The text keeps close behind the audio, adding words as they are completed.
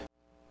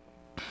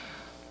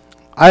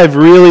I have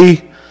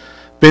really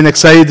been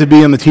excited to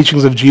be in the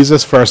teachings of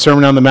Jesus for our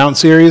Sermon on the Mount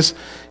series,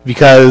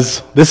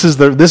 because this is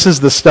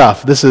the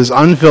stuff. This is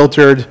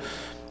unfiltered.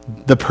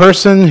 The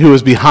person who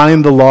is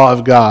behind the law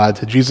of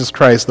God, Jesus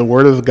Christ, the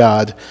Word of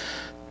God,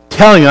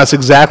 telling us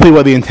exactly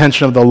what the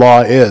intention of the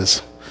law is.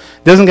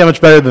 It doesn't get much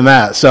better than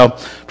that. So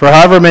for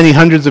however many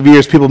hundreds of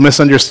years people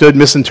misunderstood,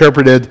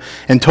 misinterpreted,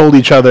 and told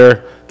each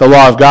other the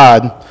law of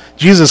God,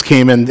 Jesus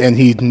came and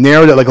he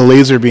narrowed it like a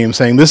laser beam,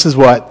 saying this is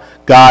what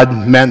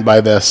God meant by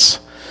this,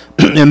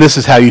 and this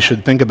is how you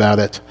should think about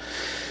it.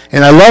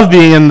 And I love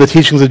being in the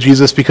teachings of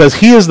Jesus because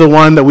he is the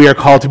one that we are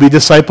called to be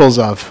disciples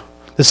of.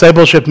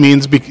 Discipleship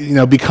means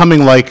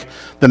becoming like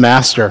the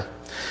master.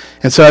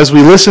 And so as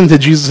we listen to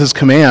Jesus'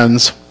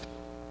 commands,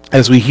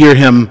 as we hear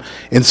him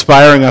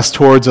inspiring us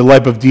towards a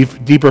life of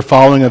deeper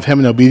following of him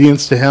and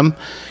obedience to him,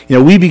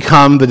 we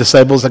become the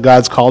disciples that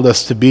God's called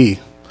us to be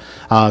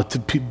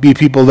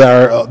people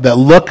that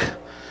look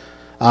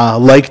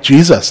like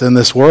Jesus in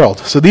this world.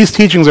 So these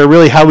teachings are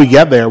really how we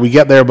get there. We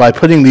get there by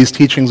putting these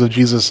teachings of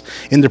Jesus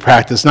into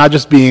practice, not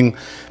just being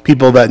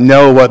people that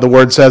know what the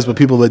Word says, but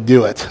people that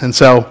do it. And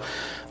so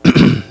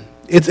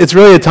it's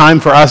really a time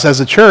for us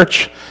as a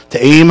church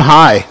to aim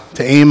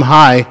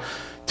high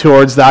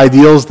towards the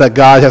ideals that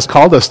God has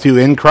called us to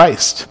in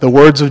Christ, the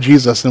words of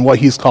Jesus and what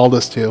he's called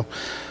us to.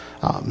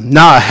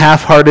 Not a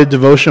half-hearted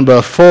devotion, but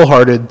a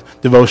full-hearted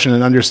devotion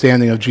and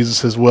understanding of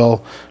Jesus'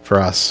 will for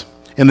us.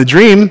 And the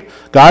dream,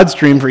 God's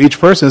dream for each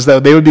person, is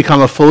that they would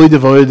become a fully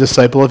devoted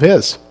disciple of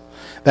his.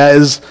 That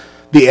is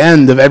the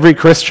end of every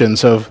Christian.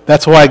 So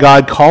that's why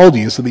God called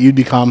you, so that you'd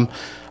become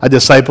a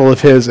disciple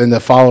of his and a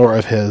follower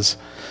of his.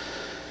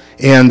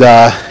 And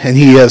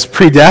he has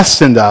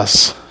predestined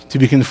us to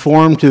be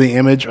conformed to the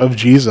image of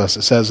Jesus,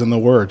 it says in the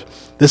Word.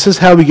 This is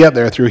how we get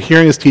there, through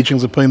hearing his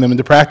teachings and putting them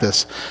into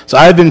practice. So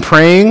I've been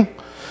praying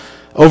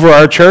over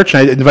our church,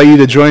 and I invite you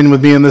to join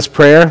with me in this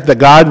prayer, that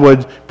God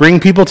would bring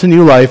people to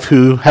new life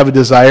who have a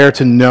desire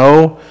to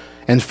know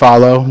and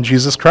follow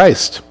Jesus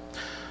Christ.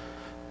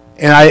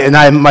 And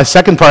my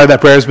second part of that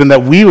prayer has been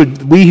that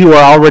we who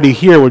are already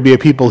here would be a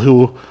people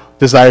who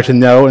desire to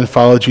know and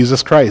follow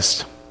Jesus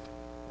Christ.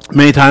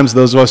 Many times,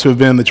 those of us who have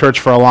been in the church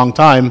for a long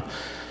time,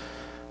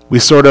 we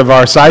sort of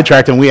are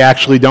sidetracked and we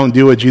actually don't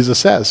do what Jesus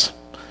says.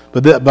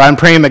 But I'm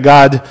praying that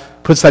God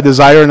puts that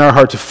desire in our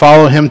heart to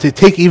follow him, to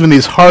take even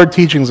these hard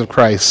teachings of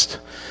Christ,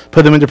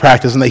 put them into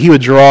practice, and that he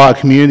would draw a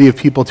community of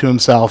people to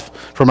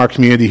himself from our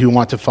community who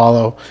want to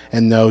follow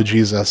and know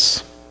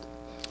Jesus.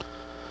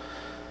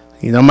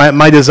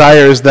 My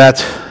desire is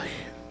that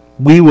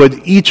we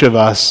would, each of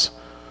us,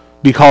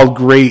 be called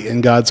great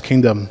in God's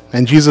kingdom.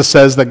 And Jesus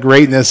says that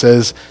greatness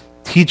is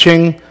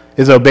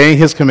obeying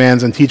his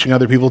commands and teaching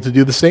other people to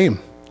do the same.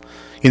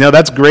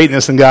 That's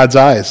greatness in God's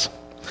eyes.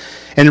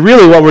 And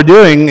really what we're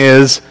doing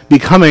is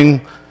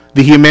becoming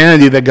the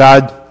humanity that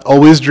God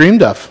always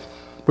dreamed of.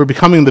 We're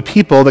becoming the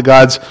people that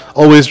God's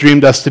always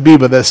dreamed us to be,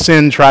 but that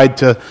sin tried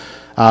to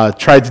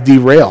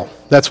derail.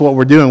 That's what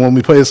we're doing. When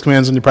we put his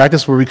commands into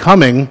practice, we're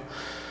becoming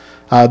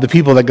the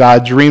people that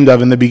God dreamed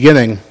of in the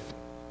beginning.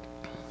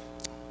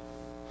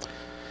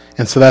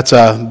 And so that's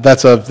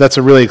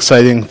a really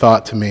exciting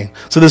thought to me.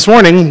 So this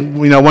morning,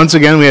 once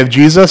again, we have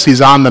Jesus.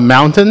 He's on the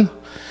mountain,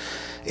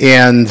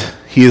 and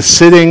he is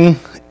sitting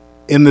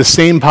in the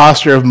same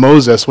posture of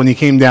Moses when he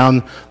came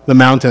down the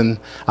mountain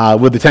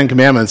with the Ten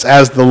Commandments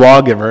as the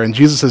lawgiver. And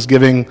Jesus is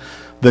giving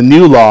the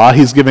new law.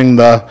 He's giving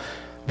the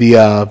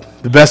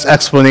best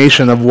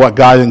explanation of what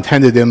God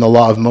intended in the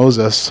law of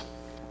Moses.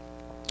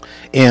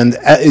 And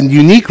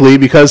uniquely,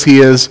 because he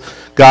is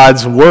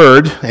God's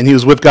word, and he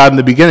was with God in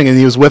the beginning, and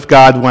he was with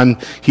God when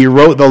he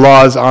wrote the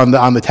laws on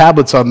the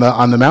tablets on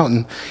the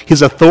mountain,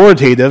 he's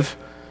authoritative,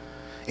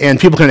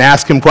 and people can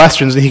ask him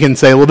questions, and he can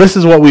say, well, this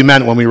is what we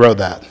meant when we wrote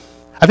that.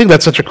 I think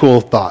that's such a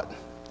cool thought.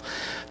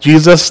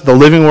 Jesus, the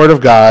living Word of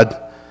God,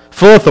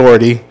 full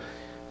authority,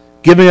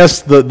 giving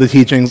us the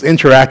teachings,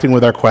 interacting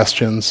with our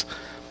questions.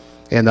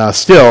 And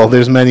still,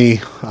 there's many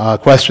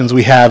questions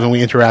we have, and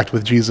we interact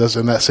with Jesus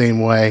in that same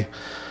way.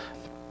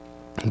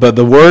 But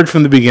the Word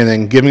from the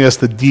beginning, giving us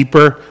the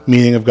deeper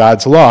meaning of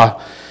God's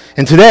law.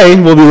 And today,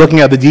 we'll be looking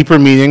at the deeper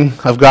meaning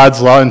of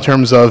God's law in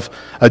terms of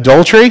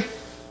adultery,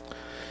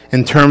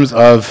 in terms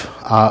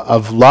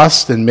of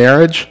lust and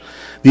marriage.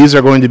 These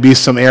are going to be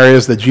some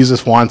areas that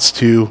Jesus wants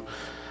to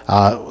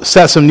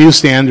set some new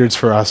standards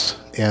for us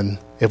in,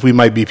 if we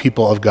might be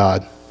people of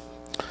God.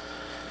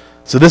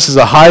 So this is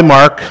a high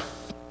mark,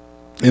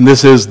 and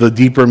this is the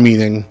deeper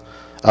meaning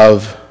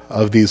of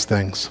these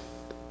things.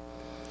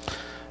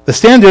 The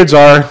standards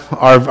are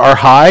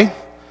high.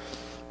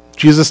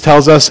 Jesus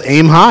tells us,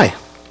 aim high.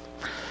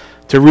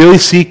 To really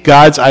seek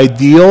God's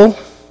ideal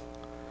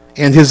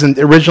and his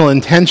original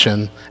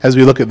intention as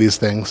we look at these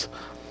things.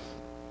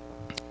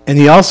 And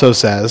he also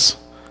says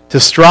to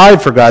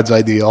strive for God's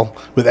ideal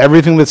with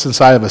everything that's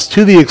inside of us.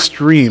 To the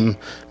extreme,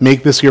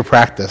 make this your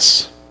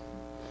practice.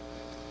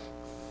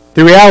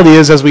 The reality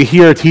is, as we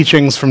hear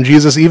teachings from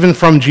Jesus, even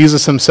from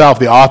Jesus himself,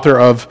 the author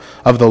of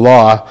the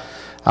law,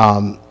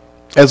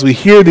 as we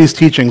hear these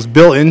teachings,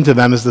 built into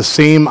them is the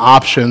same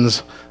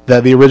options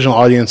that the original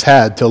audience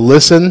had, to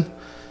listen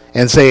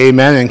and say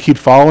amen and keep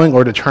following,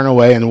 or to turn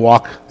away and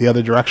walk the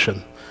other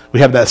direction. We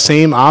have that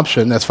same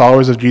option as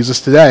followers of Jesus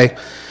today.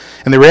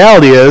 And the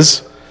reality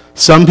is,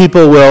 some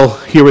people will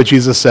hear what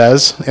Jesus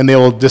says and they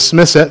will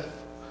dismiss it.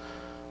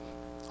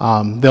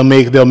 They'll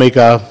make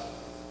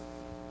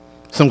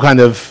some kind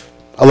of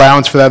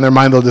allowance for that in their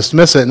mind. They'll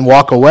dismiss it and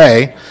walk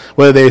away.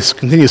 Whether they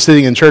continue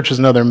sitting in church is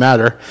another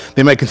matter.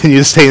 They might continue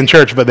to stay in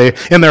church, but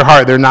in their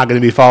heart, they're not going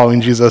to be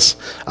following Jesus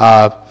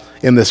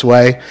in this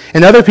way.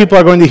 And other people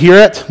are going to hear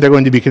it. They're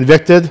going to be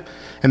convicted,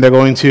 and they're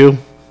going to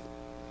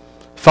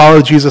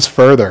follow Jesus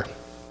further.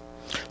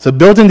 So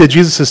built into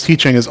Jesus'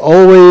 teaching is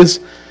always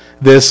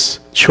this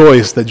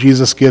choice that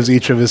Jesus gives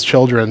each of his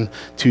children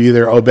to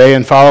either obey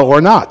and follow or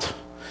not.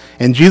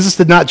 And Jesus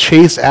did not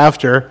chase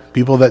after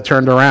people that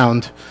turned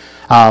around.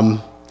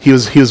 He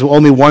was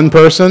only one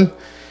person.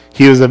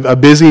 He was a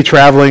busy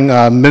traveling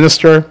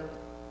minister.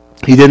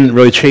 He didn't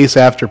really chase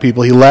after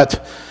people. He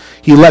let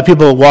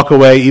people walk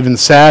away even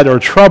sad or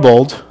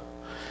troubled,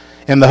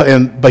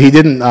 but he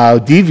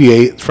didn't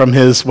deviate from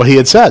what he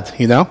had said,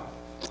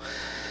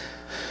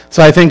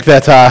 So I think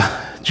that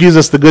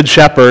Jesus, the Good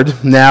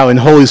Shepherd, now in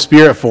Holy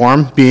Spirit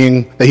form,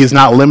 being that he's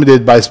not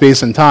limited by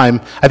space and time,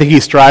 I think he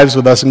strives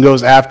with us and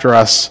goes after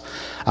us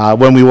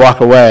when we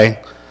walk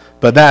away.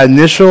 But that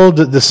initial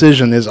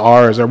decision is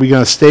ours. Are we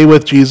going to stay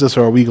with Jesus,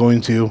 or are we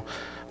going to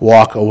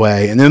walk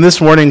away? And in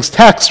this morning's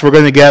text, we're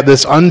going to get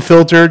this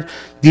unfiltered,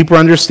 deeper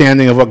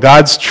understanding of what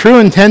God's true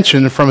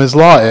intention from his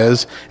law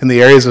is in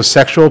the areas of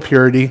sexual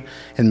purity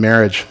and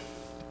marriage.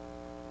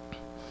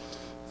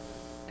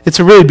 It's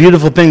a really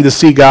beautiful thing to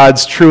see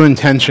God's true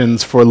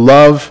intentions for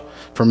love,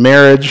 for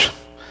marriage,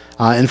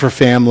 and for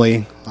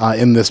family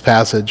in this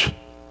passage.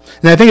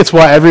 And I think it's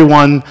what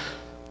everyone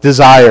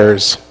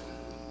desires,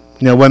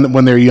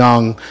 when they're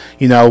young,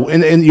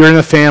 and you're in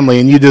a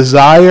family and you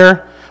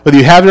desire, whether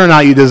you have it or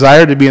not, you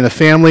desire to be in a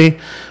family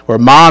where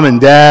mom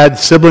and dad,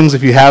 siblings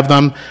if you have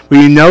them,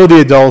 where the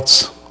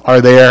adults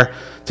are there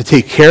to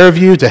take care of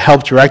you, to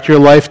help direct your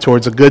life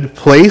towards a good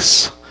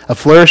place of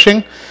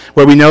flourishing,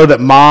 where we know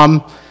that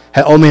mom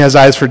only has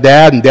eyes for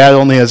dad and dad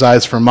only has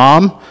eyes for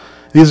mom.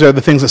 These are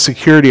the things that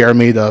security are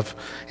made of,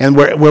 and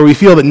where we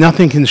feel that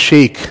nothing can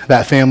shake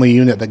that family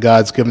unit that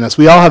God's given us.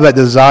 We all have that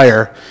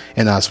desire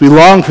in us. We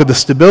long for the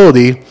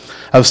stability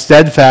of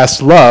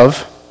steadfast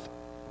love,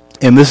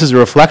 and this is a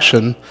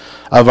reflection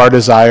of our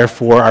desire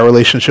for our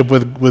relationship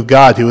with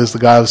God, who is the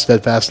God of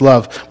steadfast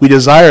love. We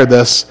desire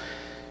this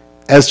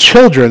as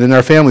children in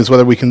our families,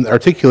 whether we can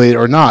articulate it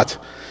or not.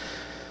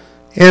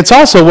 And it's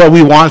also what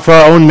we want for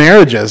our own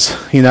marriages,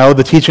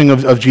 the teaching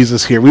of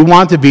Jesus here. We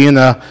want to be in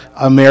a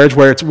marriage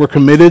where we're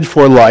committed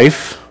for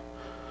life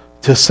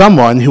to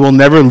someone who will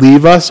never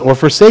leave us or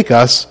forsake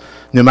us,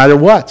 no matter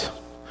what,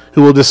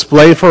 who will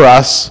display for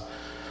us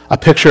a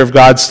picture of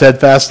God's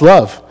steadfast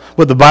love,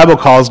 what the Bible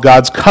calls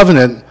God's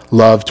covenant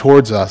love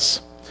towards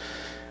us.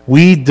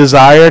 We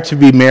desire to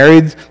be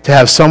married to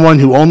have someone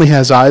who only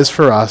has eyes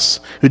for us,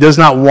 who does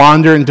not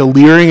wander into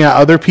leering at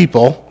other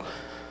people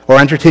or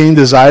entertaining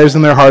desires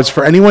in their hearts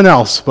for anyone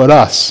else but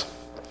us.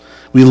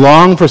 We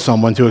long for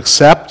someone to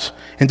accept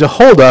and to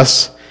hold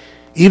us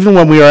even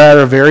when we are at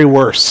our very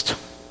worst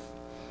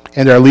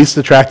and our least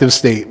attractive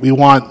state. We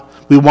want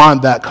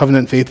that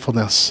covenant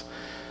faithfulness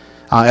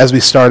as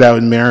we start out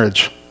in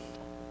marriage.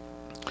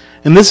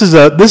 And this is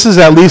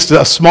at least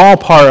a small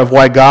part of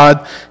why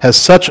God has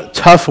such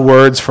tough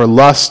words for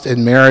lust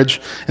in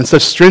marriage and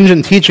such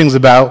stringent teachings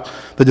about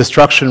the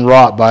destruction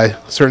wrought by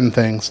certain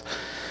things.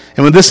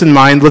 And with this in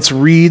mind, let's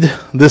read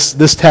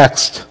this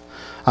text,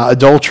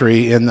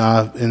 adultery,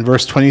 in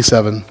verse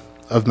 27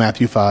 of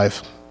Matthew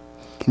 5.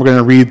 We're going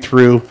to read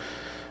through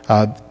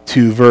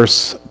to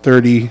verse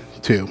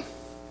 32.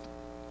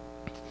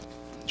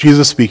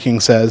 Jesus speaking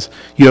says,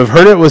 "You have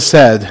heard it was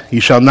said,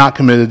 'You shall not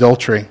commit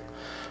adultery.'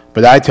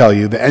 But I tell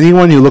you that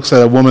anyone who looks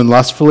at a woman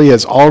lustfully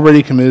has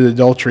already committed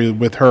adultery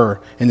with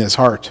her in his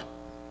heart.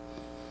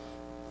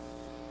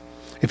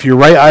 If your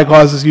right eye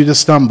causes you to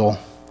stumble,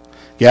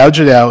 gouge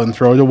it out and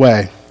throw it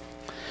away.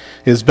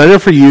 It is better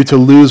for you to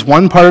lose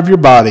one part of your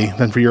body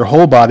than for your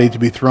whole body to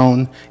be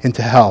thrown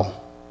into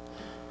hell.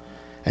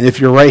 And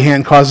if your right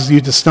hand causes you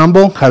to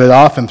stumble, cut it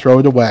off and throw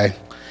it away.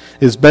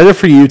 It is better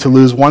for you to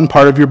lose one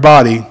part of your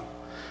body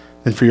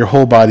than for your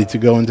whole body to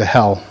go into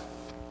hell.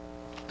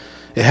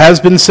 It has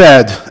been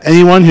said,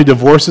 anyone who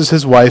divorces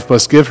his wife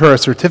must give her a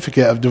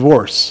certificate of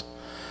divorce.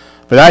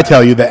 But I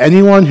tell you that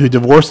anyone who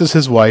divorces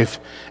his wife,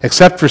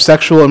 except for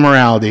sexual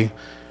immorality,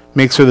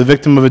 makes her the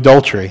victim of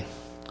adultery,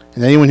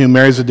 and anyone who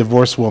marries a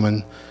divorced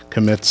woman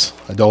commits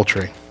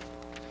adultery."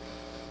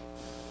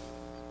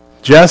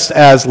 Just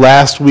as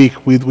last week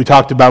we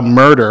talked about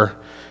murder,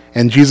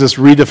 and Jesus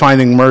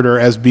redefining murder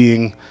as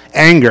being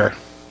anger,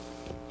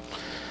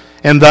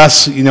 and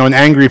thus, an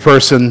angry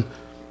person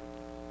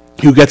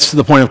who gets to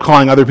the point of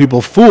calling other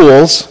people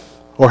fools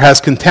or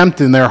has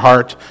contempt in their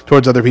heart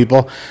towards other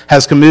people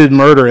has committed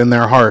murder in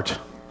their heart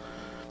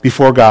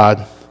before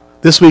God.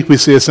 This week we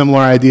see a similar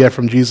idea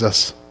from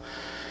Jesus.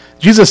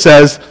 Jesus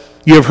says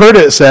You have heard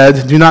it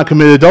said, do not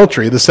commit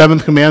adultery, the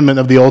seventh commandment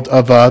of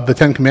the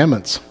Ten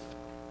Commandments.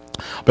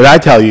 But I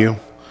tell you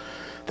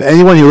that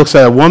anyone who looks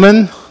at a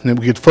woman, and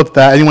we could flip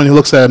that, anyone who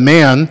looks at a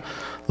man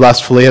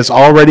lustfully has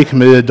already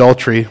committed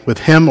adultery with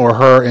him or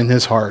her in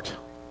his heart.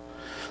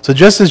 So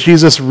just as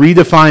Jesus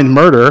redefined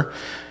murder,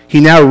 he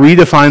now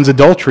redefines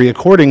adultery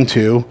according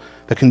to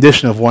the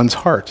condition of one's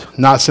heart,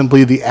 not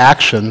simply the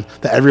action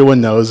that everyone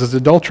knows is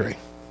adultery.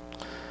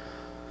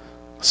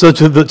 So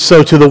to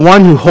the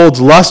one who holds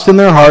lust in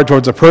their heart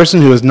towards a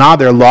person who is not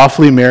their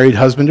lawfully married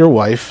husband or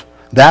wife,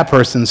 that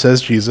person,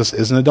 says Jesus,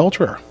 is an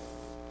adulterer.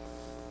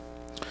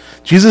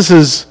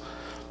 Jesus'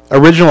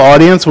 original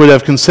audience would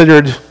have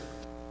considered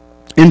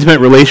intimate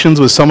relations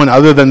with someone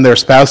other than their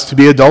spouse to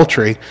be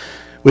adultery,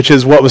 which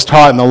is what was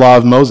taught in the law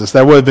of Moses.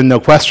 There would have been no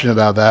question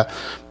about that.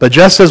 But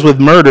just as with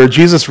murder,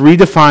 Jesus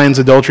redefines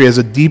adultery as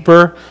a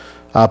deeper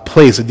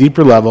place, a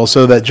deeper level,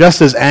 so that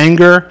just as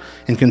anger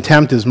and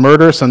contempt is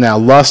murder, so now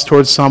lust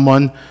towards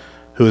someone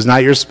who is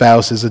not your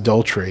spouse is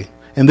adultery.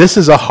 And this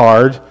is a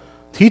hard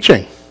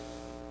teaching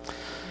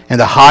and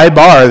a high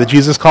bar that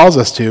Jesus calls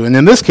us to. And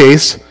in this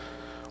case,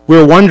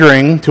 we're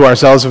wondering to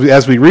ourselves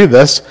as we read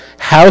this,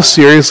 how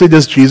seriously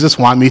does Jesus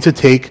want me to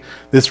take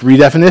this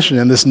redefinition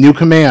and this new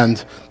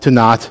command to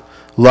not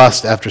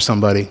lust after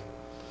somebody?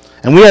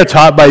 And we are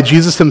taught by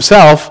Jesus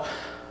himself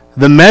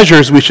the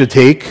measures we should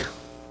take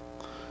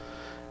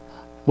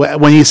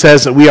when he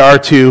says that we are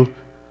to,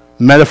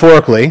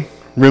 metaphorically,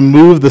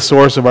 remove the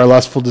source of our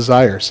lustful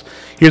desires.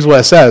 Here's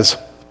what it says.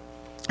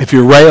 If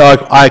your right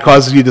eye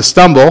causes you to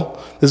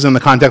stumble, this is in the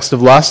context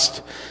of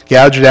lust,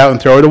 gouge it out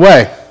and throw it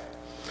away.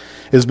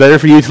 It is better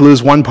for you to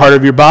lose one part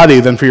of your body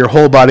than for your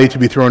whole body to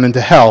be thrown into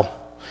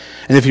hell.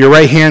 And if your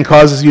right hand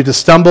causes you to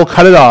stumble,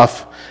 cut it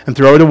off and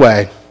throw it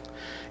away.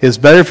 It is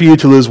better for you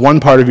to lose one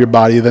part of your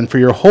body than for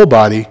your whole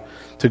body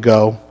to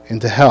go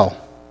into hell.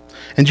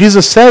 And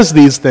Jesus says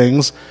these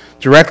things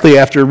directly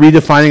after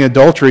redefining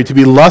adultery to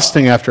be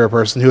lusting after a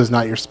person who is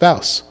not your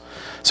spouse.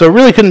 So it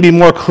really couldn't be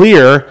more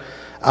clear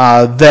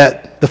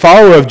that the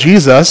follower of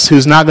Jesus,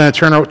 who's not going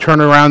to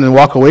turn around and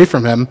walk away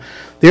from him,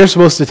 they're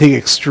supposed to take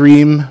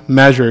extreme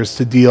measures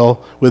to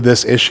deal with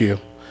this issue.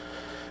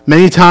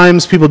 Many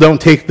times people don't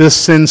take this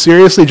sin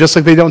seriously, just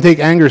like they don't take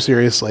anger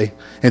seriously.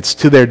 It's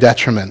to their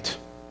detriment.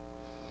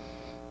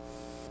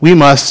 We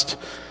must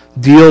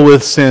deal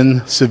with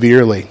sin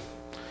severely,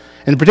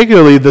 and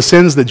particularly the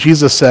sins that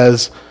Jesus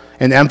says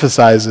and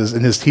emphasizes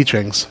in his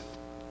teachings.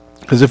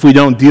 Because if we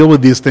don't deal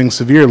with these things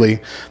severely,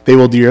 they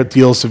will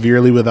deal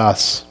severely with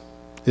us,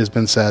 it has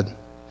been said.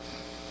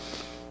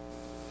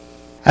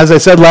 As I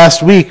said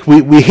last week,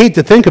 we hate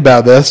to think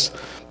about this,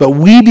 but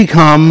we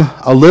become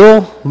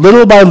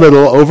little by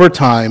little over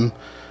time,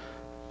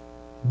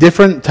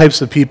 different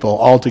types of people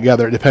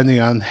altogether,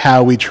 depending on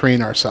how we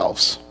train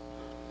ourselves.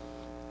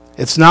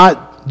 It's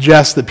not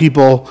just that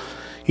people,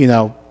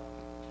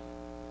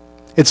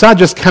 it's not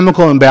just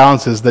chemical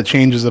imbalances that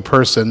changes a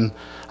person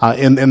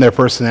in their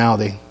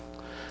personality.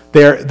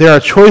 There are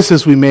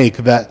choices we make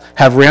that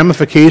have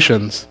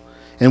ramifications,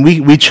 and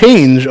we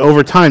change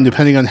over time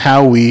depending on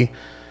how we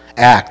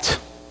act.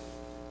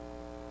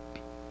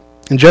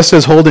 And just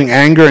as holding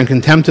anger and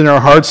contempt in our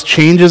hearts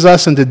changes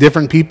us into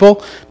different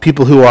people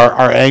who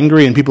are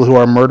angry and people who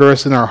are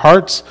murderous in our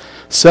hearts,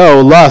 so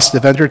lust,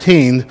 if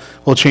entertained,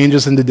 will change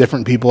us into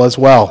different people as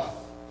well.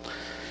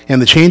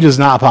 And the change is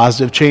not a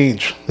positive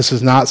change. This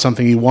is not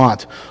something you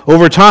want.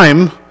 Over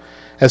time,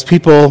 as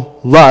people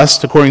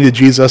lust, according to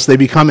Jesus, they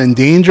become in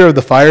danger of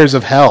the fires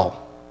of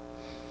hell.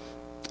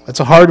 That's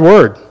a hard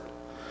word.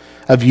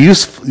 Of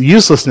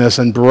uselessness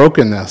and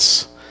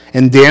brokenness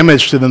and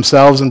damage to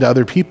themselves and to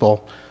other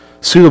people,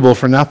 suitable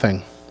for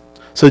nothing.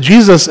 So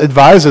Jesus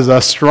advises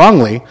us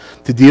strongly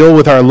to deal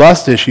with our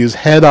lust issues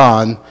head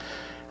on,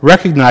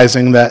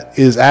 recognizing that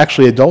it is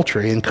actually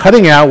adultery and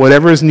cutting out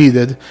whatever is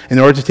needed in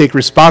order to take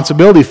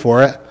responsibility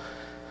for it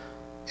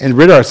and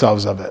rid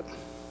ourselves of it.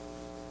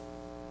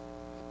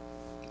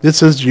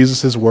 This is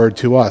Jesus' word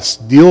to us.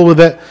 Deal with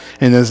it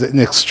in an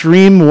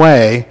extreme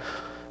way,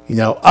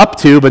 up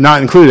to but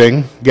not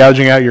including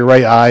gouging out your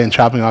right eye and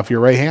chopping off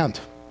your right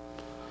hand.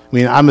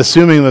 I'm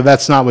assuming that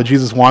that's not what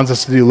Jesus wants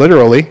us to do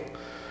literally,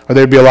 or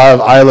there'd be a lot of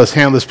eyeless,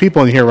 handless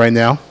people in here right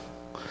now.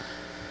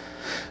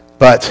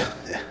 But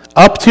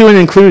up to and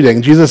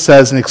including, Jesus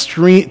says,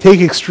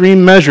 take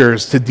extreme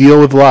measures to deal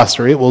with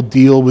lust, or it will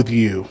deal with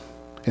you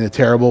in a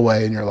terrible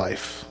way in your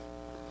life.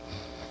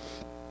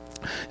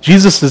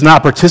 Jesus does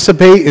not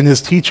participate in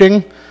his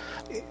teaching.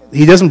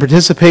 He doesn't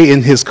participate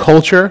in his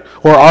culture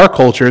or our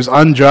culture's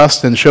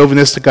unjust and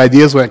chauvinistic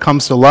ideas when it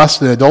comes to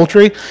lust and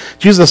adultery.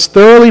 Jesus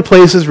thoroughly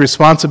places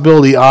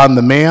responsibility on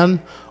the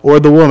man or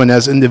the woman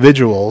as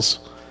individuals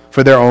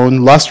for their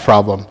own lust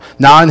problem.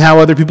 Not on how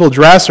other people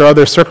dress or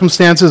other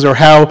circumstances or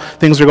how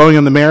things are going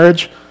in the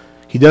marriage.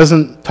 He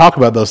doesn't talk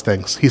about those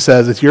things. He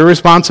says, it's your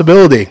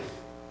responsibility.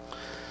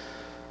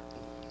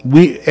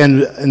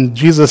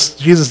 Jesus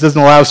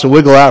doesn't allow us to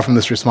wiggle out from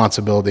this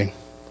responsibility.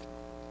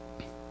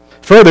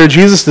 Further,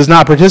 Jesus does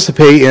not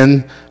participate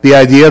in the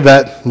idea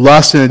that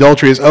lust and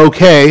adultery is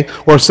okay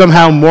or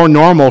somehow more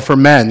normal for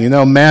men. You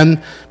know,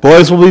 men,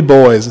 boys will be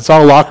boys. It's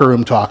all locker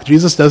room talk.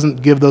 Jesus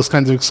doesn't give those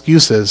kinds of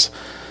excuses,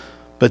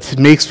 but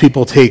makes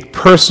people take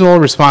personal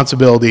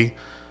responsibility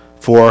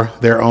for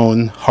their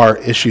own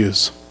heart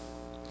issues.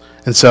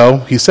 And so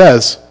he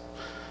says,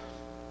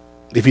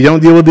 if you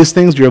don't deal with these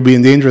things, you'll be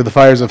in danger of the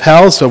fires of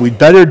hell, so we'd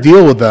better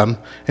deal with them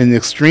in an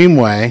extreme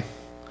way,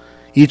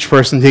 each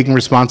person taking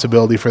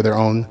responsibility for their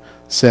own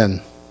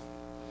sin.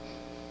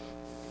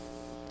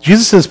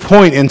 Jesus'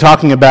 point in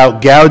talking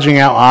about gouging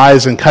out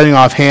eyes and cutting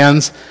off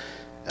hands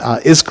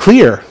is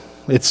clear.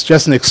 It's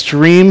just an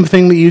extreme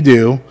thing that you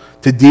do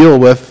to deal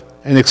with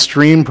an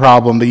extreme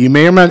problem that you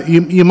may or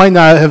you might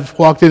not have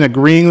walked in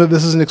agreeing that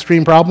this is an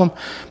extreme problem,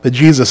 but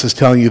Jesus is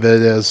telling you that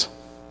it is.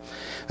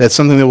 That's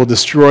something that will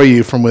destroy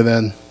you from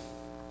within.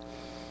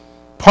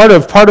 Part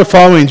of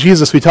following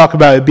Jesus, we talk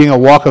about it being a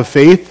walk of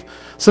faith.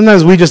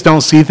 Sometimes we just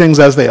don't see things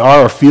as they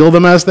are or feel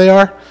them as they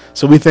are.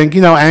 So we think,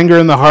 anger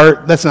in the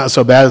heart, that's not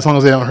so bad as long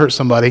as they don't hurt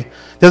somebody.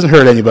 It doesn't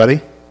hurt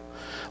anybody.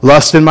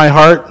 Lust in my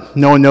heart,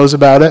 no one knows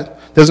about it.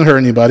 Doesn't hurt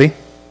anybody.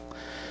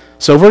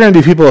 So if we're going to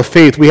be people of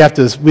faith, we have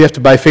to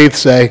by faith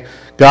say,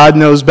 God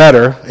knows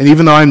better. And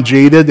even though I'm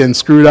jaded and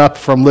screwed up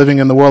from living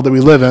in the world that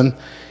we live in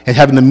and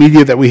having the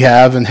media that we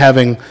have and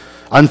having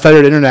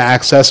unfettered internet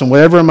access and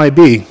whatever it might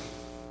be,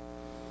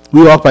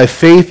 we walk by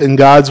faith in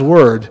God's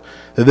word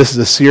that this is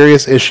a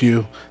serious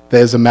issue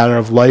that is a matter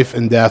of life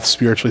and death,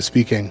 spiritually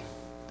speaking.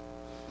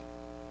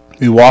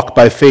 We walk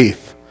by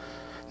faith,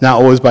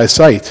 not always by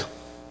sight.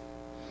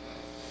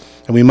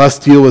 And we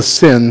must deal with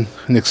sin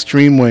in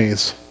extreme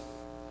ways.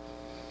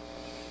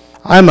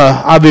 I'm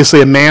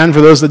obviously a man, for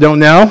those that don't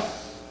know.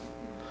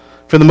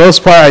 For the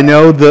most part, I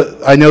know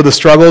the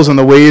struggles and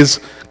the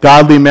ways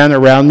godly men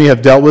around me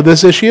have dealt with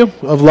this issue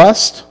of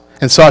lust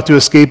and sought to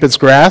escape its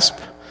grasp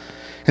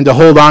and to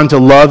hold on to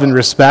love and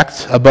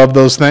respect above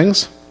those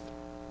things.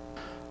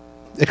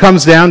 It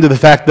comes down to the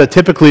fact that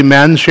typically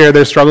men share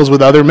their struggles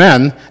with other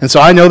men, and so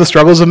I know the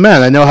struggles of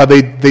men. I know how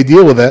they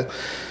deal with it,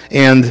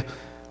 and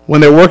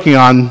when they're working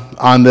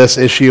on this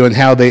issue and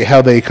how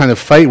they kind of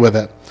fight with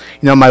it.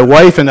 My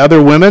wife and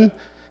other women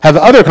have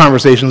other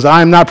conversations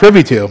I'm not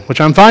privy to, which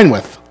I'm fine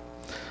with.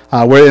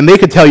 And they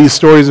could tell you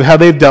stories of how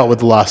they've dealt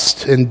with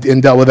lust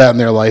and dealt with that in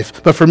their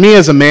life. But for me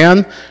as a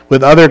man,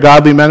 with other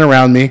godly men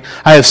around me,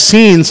 I have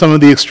seen some of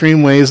the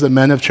extreme ways that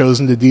men have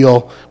chosen to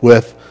deal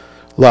with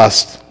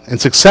lust and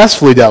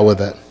successfully dealt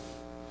with it.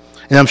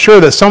 And I'm sure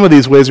that some of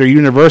these ways are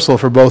universal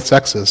for both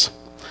sexes.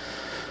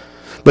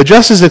 But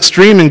just as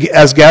extreme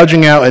as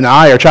gouging out an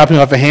eye or chopping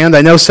off a hand,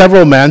 I know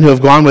several men who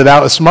have gone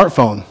without a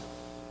smartphone,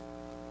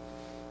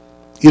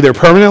 either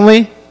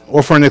permanently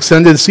or for an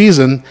extended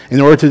season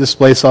in order to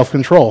display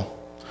self-control.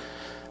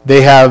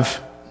 They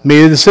have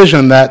made a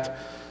decision that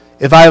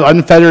if I have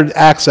unfettered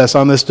access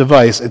on this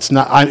device, it's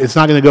not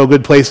going to go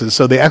good places.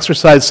 So they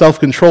exercise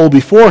self-control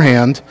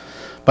beforehand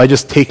by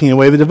just taking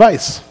away the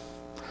device.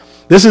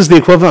 This is the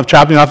equivalent of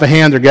chopping off a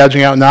hand or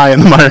gouging out an eye in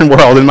the modern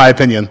world, in my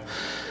opinion.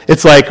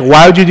 It's like,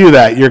 why would you do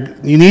that?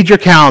 You need your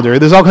calendar.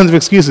 There's all kinds of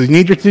excuses. You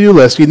need your to-do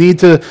list. You need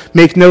to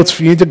make notes.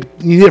 You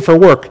need it for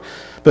work.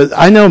 But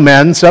I know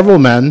several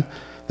men,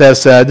 that have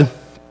said,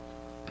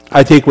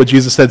 I take what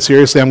Jesus said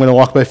seriously, I'm going to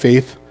walk by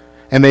faith,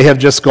 and they have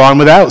just gone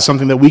without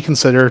something that we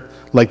consider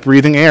like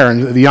breathing air.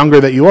 And the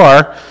younger that you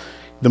are,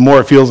 the more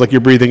it feels like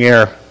you're breathing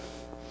air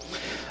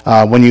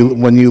when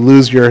you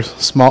lose your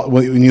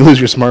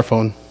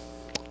smartphone.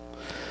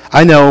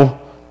 I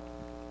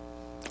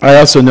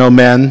also know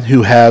men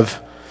who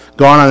have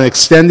gone on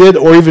extended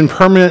or even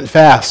permanent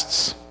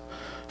fasts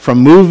from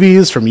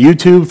movies, from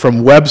YouTube,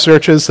 from web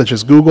searches such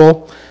as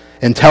Google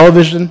and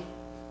television,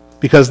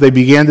 because they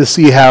began to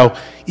see how,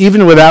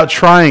 even without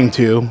trying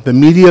to, the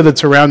media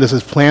that's around us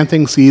is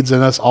planting seeds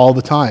in us all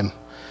the time.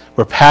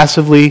 We're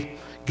passively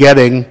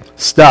getting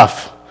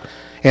stuff,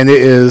 and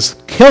it is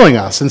killing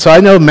us. And so I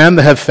know men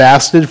that have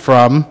fasted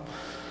from,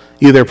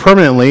 either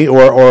permanently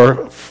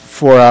or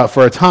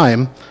for a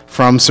time,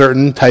 from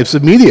certain types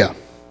of media.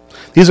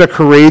 These are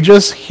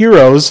courageous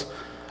heroes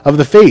of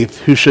the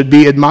faith who should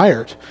be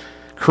admired.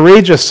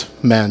 Courageous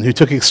men who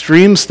took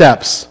extreme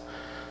steps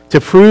to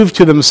prove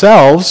to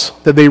themselves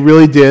that they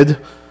really did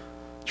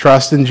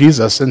trust in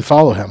Jesus and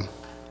follow him.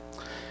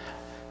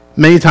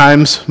 Many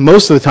times,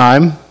 most of the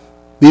time,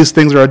 these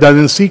things are done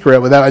in secret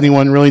without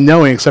anyone really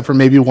knowing, except for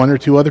maybe one or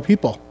two other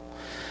people.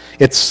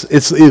 It's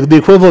the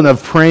equivalent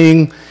of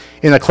praying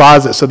in a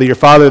closet so that your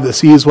Father that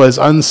sees what is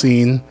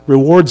unseen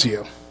rewards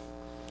you.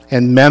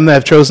 And men that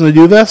have chosen to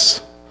do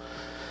this,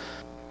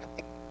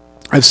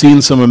 I've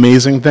seen some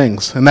amazing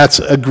things. And that's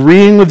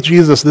agreeing with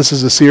Jesus, this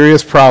is a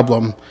serious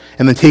problem,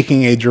 and then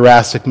taking a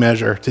drastic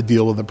measure to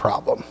deal with the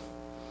problem.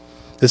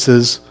 This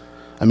is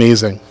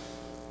amazing.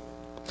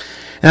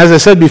 And as I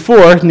said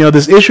before,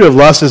 this issue of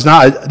lust is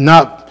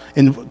not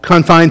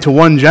confined to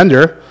one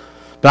gender,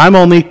 but I'm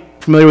only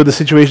familiar with the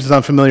situations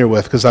I'm familiar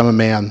with because I'm a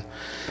man.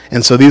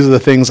 And so these are the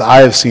things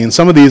I have seen.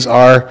 Some of these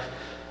are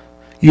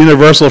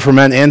universal for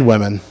men and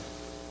women.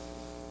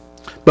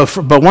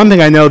 But one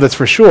thing I know that's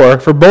for sure,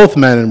 for both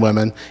men and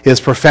women, is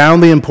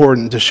profoundly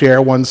important to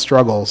share one's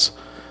struggles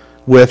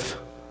with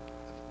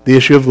the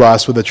issue of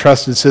lust with a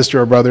trusted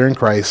sister or brother in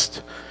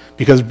Christ,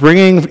 because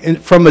bringing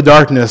from the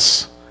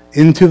darkness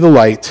into the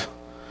light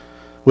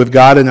with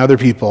God and other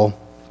people,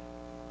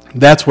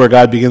 that's where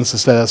God begins to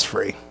set us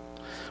free.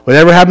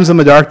 Whatever happens in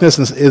the darkness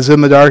is in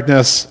the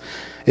darkness.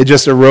 It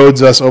just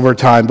erodes us over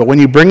time. But when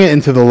you bring it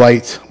into the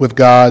light with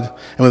God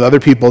and with other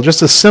people,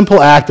 just a simple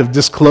act of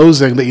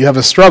disclosing that you have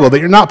a struggle, that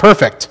you're not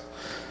perfect.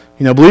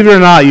 Believe it or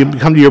not, you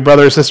come to your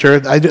brother or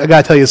sister, I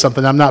got to tell you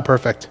something, I'm not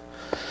perfect.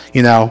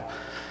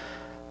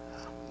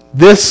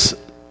 This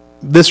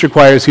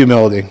requires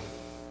humility.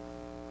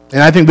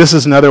 And I think this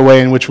is another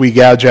way in which we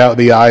gouge out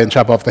the eye and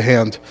chop off the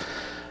hand.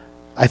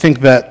 I think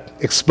that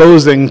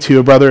exposing to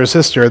a brother or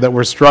sister that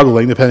we're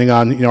struggling, depending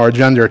on our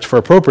gender, for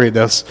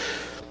appropriateness,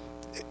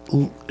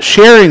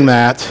 sharing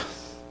that,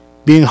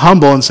 being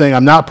humble and saying,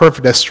 I'm not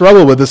perfect, I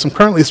struggle with this, I'm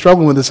currently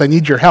struggling with this, I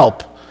need your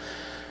help.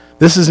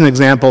 This is an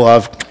example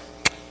of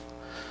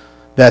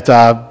that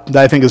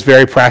I think is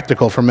very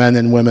practical for men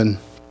and women.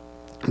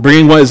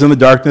 Bringing what is in the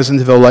darkness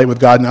into the light with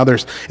God and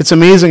others. It's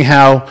amazing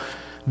how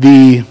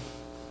the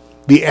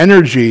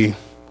energy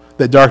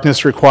that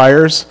darkness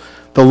requires,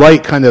 the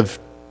light kind of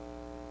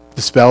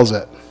dispels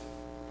it.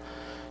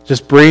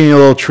 Just bringing a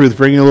little truth,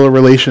 bringing a little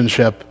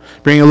relationship,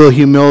 bringing a little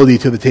humility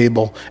to the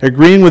table,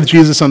 agreeing with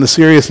Jesus on the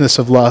seriousness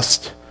of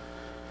lust,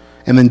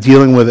 and then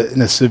dealing with it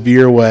in a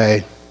severe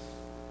way.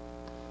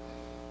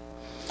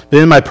 But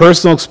in my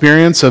personal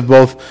experience of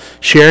both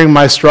sharing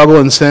my struggle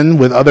and sin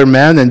with other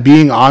men and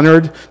being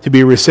honored to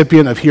be a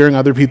recipient of hearing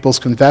other people's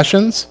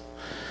confessions,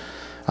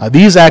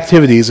 these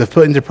activities, if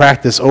put into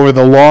practice over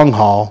the long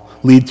haul,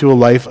 lead to a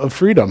life of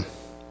freedom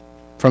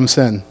from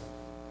sin.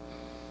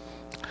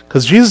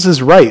 Because Jesus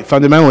is right,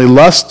 fundamentally.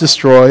 Lust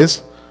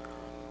destroys.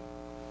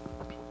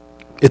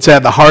 It's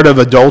at the heart of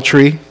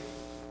adultery.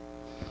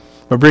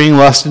 But bringing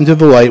lust into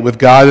the light with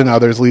God and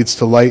others leads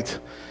to light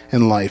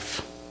and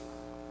life.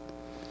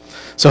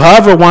 So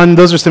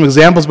those are some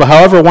examples, but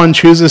however one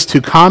chooses to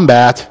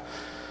combat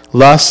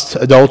lust,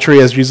 adultery,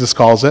 as Jesus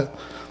calls it,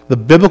 the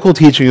biblical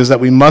teaching is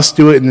that we must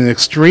do it in an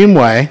extreme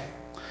way,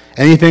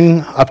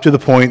 anything up to the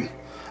point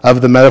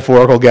of the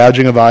metaphorical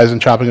gouging of eyes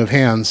and chopping of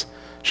hands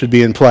should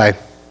be in play.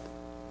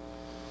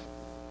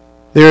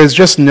 There is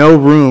just no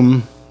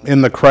room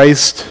in the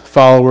Christ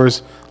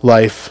follower's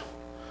life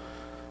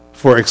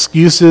for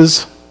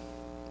excuses,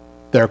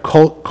 they're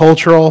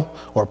cultural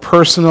or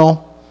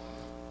personal.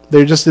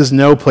 There just is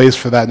no place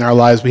for that in our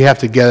lives. We have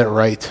to get it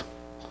right.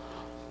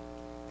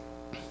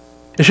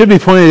 It should be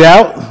pointed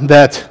out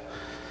that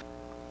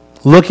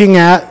looking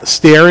at,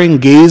 staring,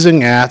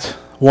 gazing at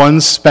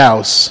one's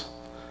spouse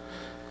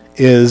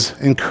is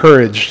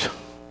encouraged,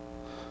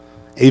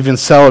 even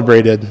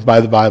celebrated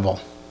by the Bible.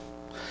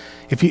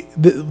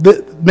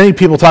 Many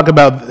people talk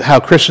about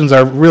how Christians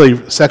are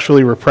really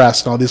sexually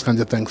repressed and all these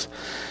kinds of things.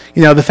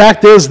 The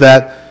fact is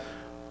that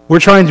we're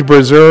trying to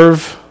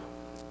preserve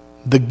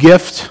the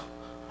gift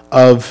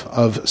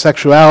of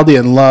sexuality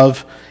and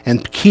love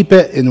and keep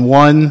it in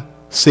one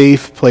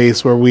safe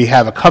place where we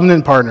have a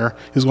covenant partner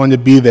who's going to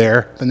be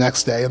there the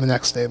next day and the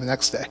next day and the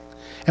next day.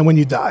 And when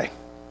you die,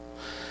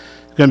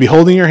 he's going to be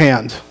holding your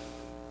hand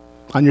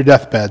on your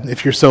deathbed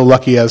if you're so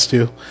lucky as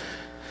to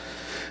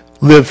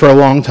live for a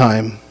long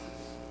time.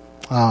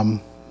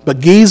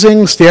 But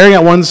staring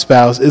at one's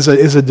spouse is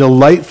a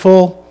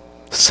delightful,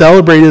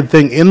 celebrated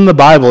thing in the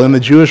Bible, in the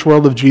Jewish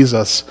world of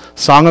Jesus.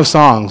 Song of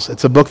Songs.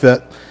 It's a book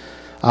that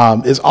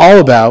is all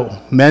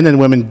about men and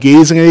women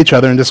gazing at each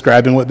other and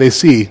describing what they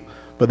see,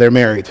 but they're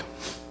married.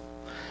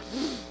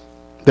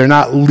 They're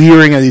not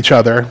leering at each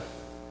other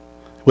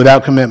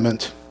without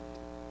commitment,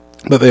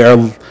 but they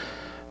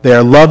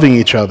are loving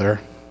each other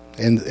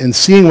and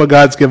seeing what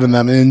God's given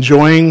them and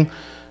enjoying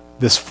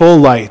this full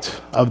light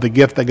of the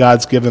gift that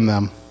God's given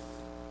them.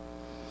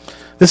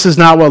 This is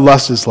not what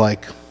lust is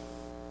like.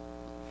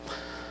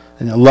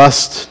 And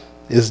lust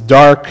is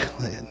dark.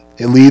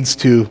 It leads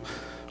to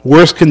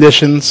worse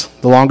conditions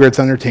the longer it's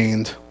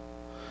entertained.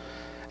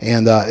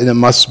 And it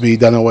must be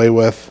done away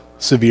with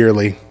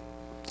severely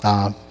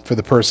for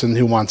the person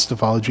who wants to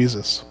follow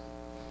Jesus.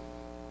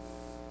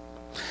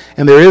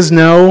 And there is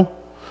no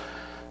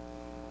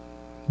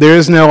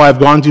I've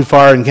gone too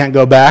far and can't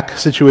go back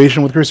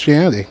situation with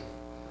Christianity.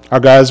 Our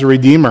God is a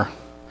redeemer.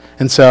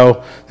 And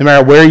so no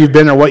matter where you've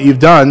been or what you've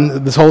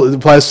done, it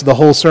applies to the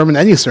whole sermon,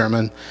 any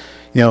sermon.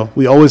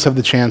 We always have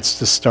the chance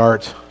to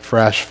start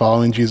fresh,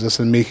 following Jesus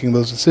and making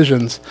those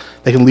decisions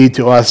that can lead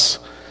to us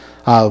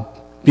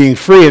being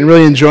free and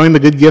really enjoying the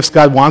good gifts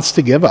God wants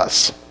to give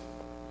us.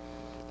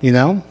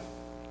 So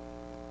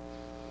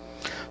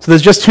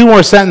there's just 2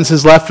 more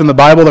sentences left from the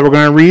Bible that we're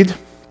going to read.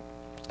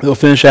 We'll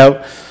finish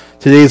out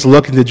today's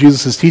look into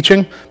Jesus'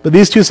 teaching. But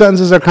these 2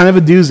 sentences are kind of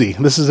a doozy.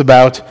 This is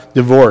about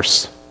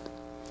divorce.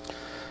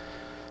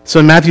 So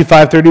in Matthew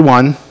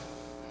 5:31,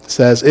 it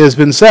says, "It has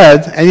been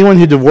said, anyone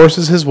who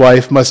divorces his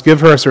wife must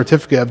give her a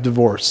certificate of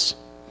divorce.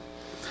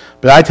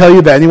 But I tell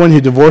you that anyone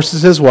who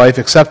divorces his wife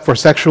except for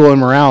sexual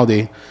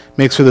immorality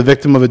makes her the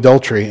victim of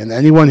adultery, and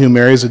anyone who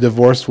marries a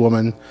divorced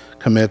woman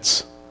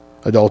commits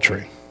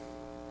adultery.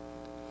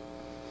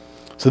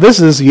 So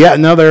this is yet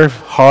another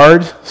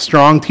hard,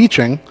 strong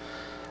teaching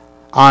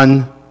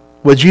on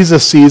what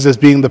Jesus sees as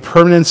being the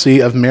permanency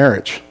of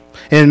marriage.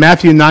 In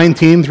Matthew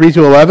 19,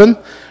 3-11,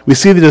 we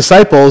see the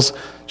disciples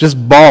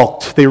just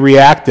balked. They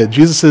reacted.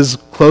 Jesus'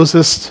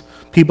 closest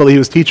people that he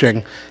was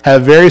teaching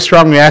had a very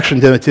strong reaction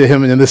to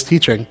him in this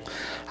teaching.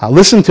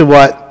 Listen to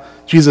what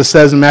Jesus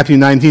says in Matthew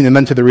 19 and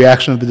then to the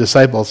reaction of the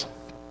disciples.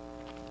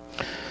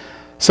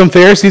 Some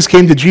Pharisees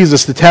came to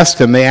Jesus to test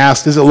him. They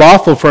asked, "Is it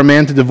lawful for a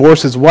man to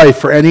divorce his wife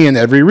for any and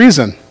every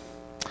reason?"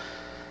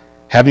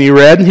 "Haven't you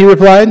read," he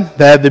replied,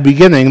 "that at the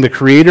beginning the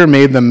Creator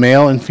made them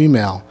male and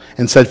female,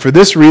 and said, 'For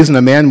this reason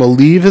a man will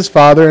leave his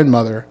father and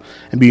mother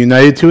and be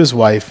united to his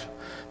wife.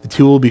 The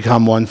two will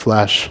become one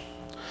flesh.'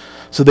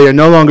 So they are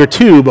no longer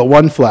two, but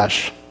one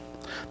flesh.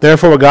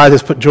 Therefore what God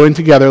has put joined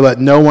together,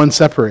 let no one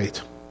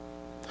separate."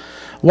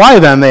 "Why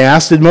then," they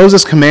asked, "did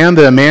Moses command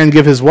that a man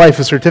give his wife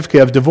a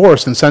certificate of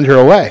divorce and send her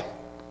away?"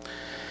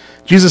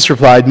 Jesus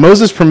replied,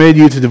 "Moses permitted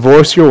you to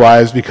divorce your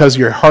wives because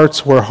your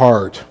hearts were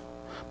hard,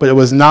 but it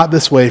was not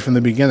this way from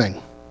the beginning.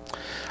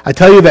 I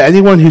tell you that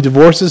anyone who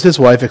divorces his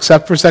wife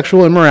except for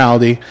sexual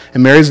immorality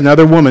and marries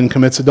another woman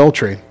commits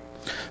adultery."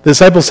 The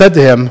disciples said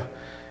to him,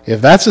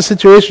 "If that's the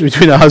situation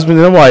between a husband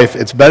and a wife,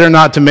 it's better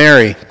not to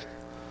marry."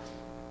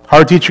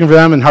 Hard teaching for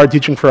them and hard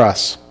teaching for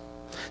us.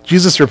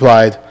 Jesus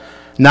replied,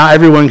 "Not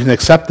everyone can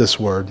accept this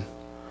word,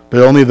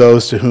 but only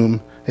those to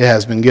whom it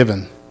has been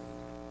given."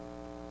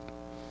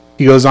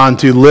 He goes on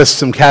to list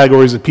some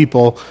categories of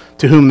people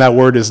to whom that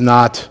word is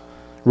not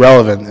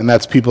relevant, and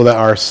that's people that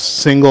are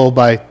single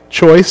by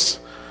choice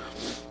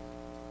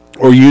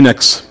or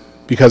eunuchs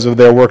because of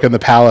their work in the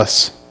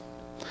palace.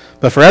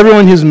 But for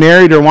everyone who's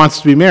married or wants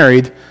to be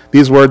married,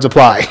 these words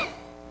apply.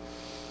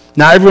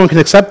 Not everyone can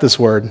accept this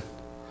word,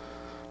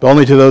 but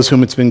only to those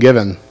whom it's been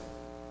given.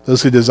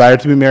 Those who desire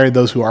to be married,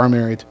 those who are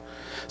married.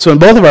 So in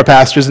both of our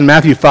passages, in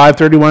Matthew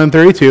 5:31 and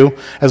 32,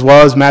 as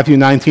well as Matthew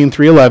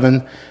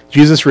 19:3-11,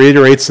 Jesus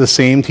reiterates the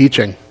same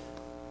teaching.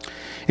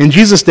 In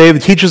Jesus' day, the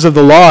teachers of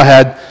the law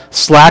had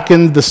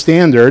slackened the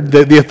standard.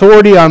 The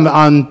authority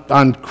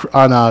on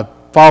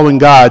following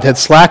God had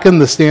slackened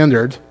the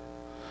standard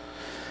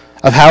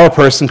of how a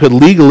person could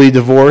legally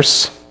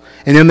divorce.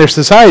 And in their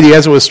society,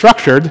 as it was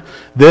structured,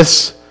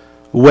 this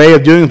way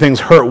of doing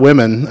things hurt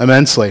women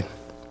immensely.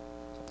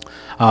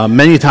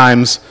 Many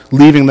times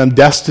leaving them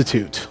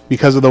destitute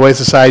because of the way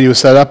society was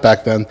set up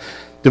back then.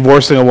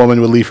 Divorcing a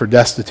woman would leave her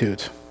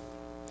destitute.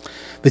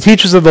 The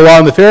teachers of the law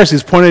and the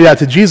Pharisees pointed out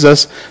to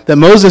Jesus that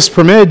Moses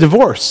permitted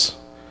divorce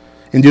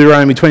in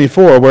Deuteronomy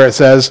 24, where it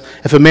says,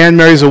 "If a man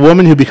marries a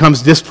woman who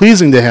becomes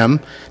displeasing to him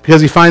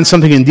because he finds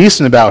something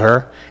indecent about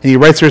her, and he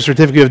writes her a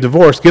certificate of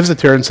divorce, gives it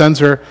to her, and sends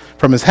her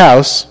from his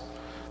house,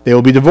 they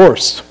will be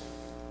divorced."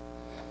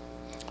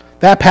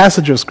 That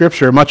passage of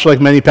Scripture, much like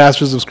many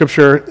passages of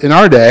Scripture in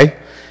our day,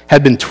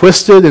 had been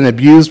twisted and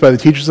abused by the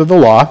teachers of the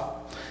law,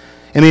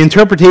 and the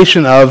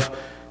interpretation of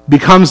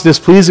becomes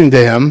displeasing to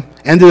him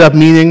ended up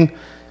meaning,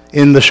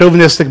 in the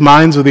chauvinistic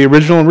minds of the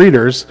original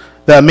readers,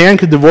 that a man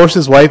could divorce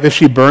his wife if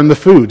she burned the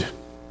food.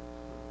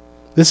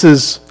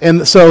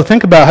 And so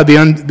think about how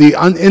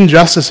the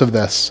injustice of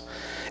this.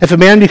 If a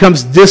man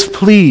becomes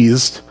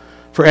displeased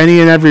for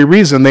any and every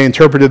reason, they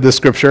interpreted this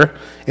scripture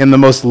in the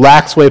most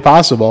lax way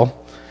possible,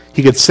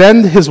 he could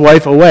send his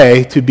wife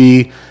away to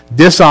be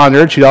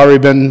dishonored, she'd already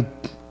been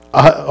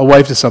a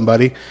wife to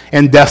somebody,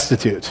 and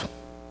destitute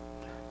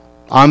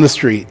on the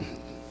street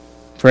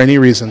for any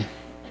reason.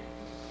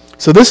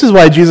 So this is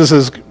why Jesus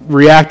is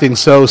reacting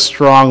so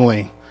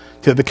strongly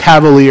to the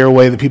cavalier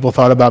way that people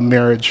thought about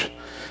marriage.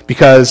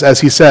 Because,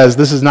 as he says,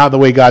 this is not the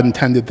way God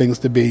intended things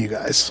to be, you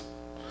guys.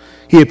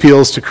 He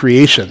appeals to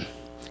creation.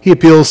 He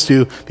appeals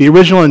to the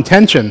original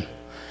intention.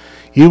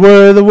 You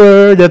were the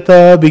Word at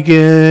the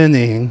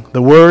beginning.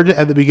 The Word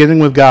at the beginning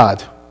with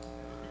God.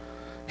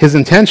 His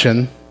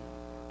intention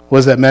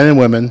was that men and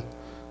women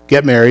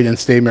get married and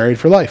stay married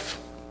for life.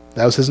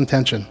 That was his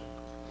intention.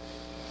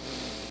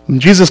 When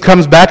Jesus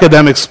comes back at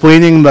them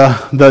explaining the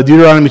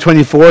Deuteronomy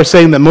 24,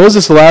 saying that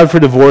Moses allowed for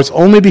divorce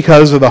only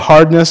because of the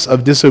hardness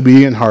of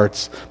disobedient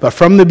hearts. But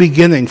from the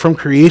beginning, from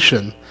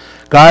creation,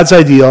 God's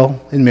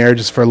ideal in marriage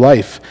is for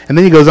life. And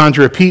then he goes on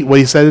to repeat what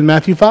he said in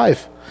Matthew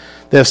 5,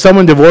 that if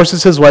someone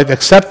divorces his wife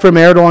except for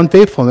marital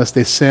unfaithfulness,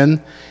 they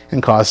sin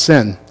and cause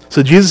sin.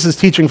 So Jesus'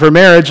 teaching for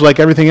marriage, like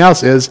everything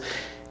else, is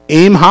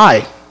aim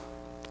high.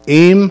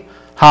 Aim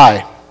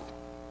high.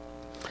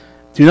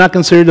 Do not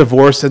consider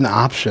divorce an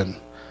option.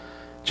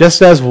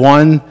 Just as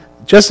one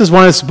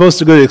is supposed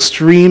to go to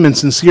extreme and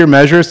sincere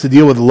measures to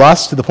deal with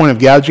lust to the point of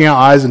gouging out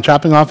eyes and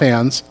chopping off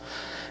hands,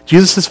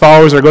 Jesus'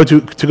 followers are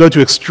to go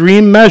to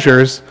extreme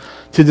measures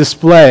to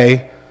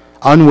display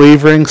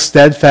unwavering,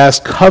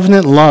 steadfast,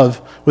 covenant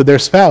love with their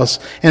spouse.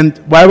 And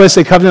why do I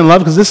say covenant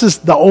love? Because this is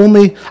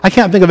I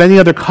can't think of any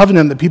other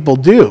covenant that people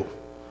do.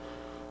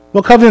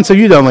 What covenants have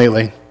you done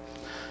lately?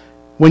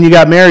 When you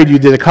got married, you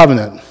did a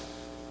covenant.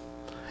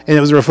 And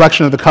it was a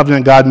reflection of the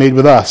covenant God made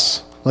with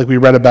us, like we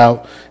read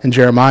about in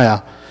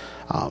Jeremiah.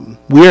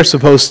 We are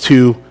supposed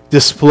to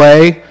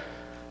display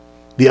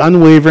the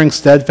unwavering,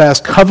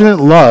 steadfast covenant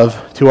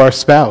love to our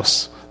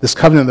spouse, this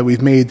covenant that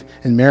we've made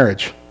in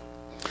marriage.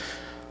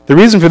 The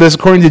reason for this,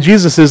 according to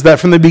Jesus, is that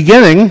from the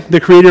beginning, the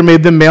Creator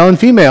made them male and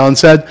female and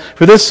said,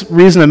 "For this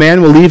reason, a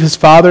man will leave his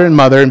father and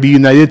mother and be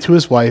united to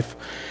his wife,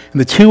 and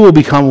the two will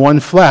become one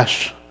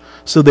flesh.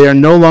 So they are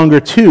no longer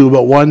two,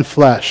 but one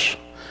flesh.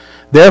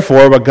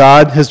 Therefore, what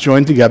God has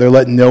joined together,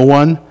 let no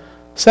one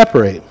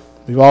separate."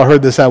 We've all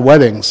heard this at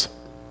weddings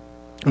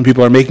when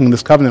people are making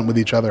this covenant with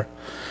each other.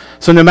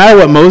 So no matter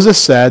what Moses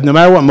said, no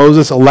matter what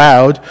Moses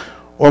allowed,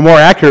 or more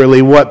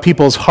accurately, what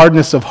people's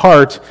hardness of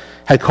heart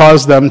had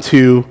caused them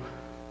to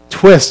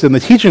twist in the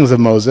teachings of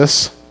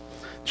Moses,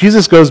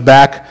 Jesus goes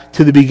back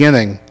to the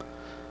beginning.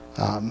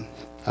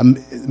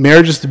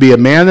 Marriage is to be a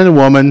man and a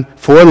woman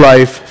for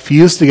life,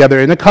 fused together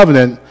in a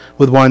covenant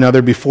with one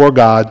another before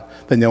God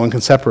that no one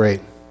can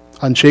separate.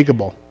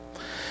 Unshakable.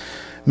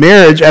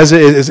 Marriage, as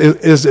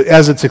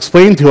it's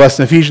explained to us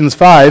in Ephesians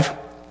 5,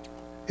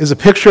 is a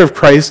picture of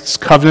Christ's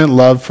covenant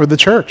love for the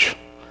church.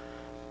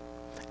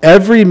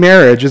 Every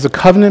marriage is a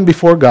covenant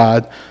before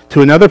God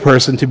to another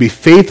person to be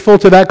faithful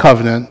to that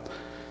covenant,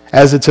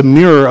 as it's a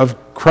mirror of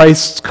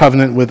Christ's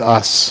covenant with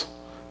us,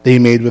 that he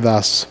made with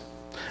us.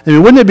 I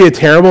mean, wouldn't it be a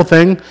terrible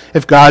thing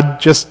if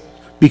God just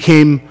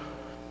became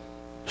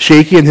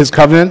shaky in his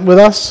covenant with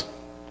us?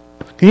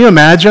 Can you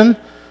imagine?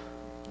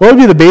 What would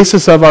be the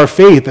basis of our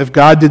faith if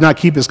God did not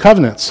keep his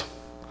covenants?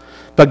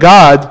 But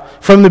God,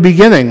 from the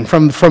beginning,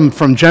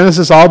 from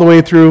Genesis all the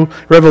way through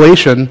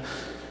Revelation,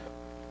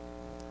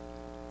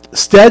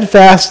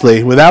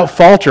 steadfastly, without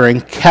faltering,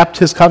 kept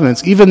his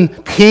covenants, even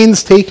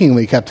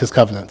painstakingly kept his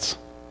covenants.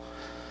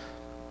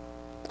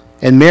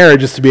 And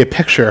marriage is to be a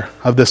picture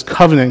of this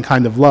covenant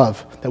kind of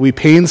love, that we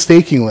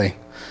painstakingly,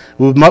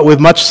 with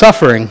much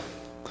suffering,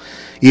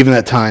 even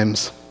at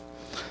times,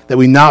 that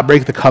we not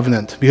break the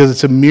covenant, because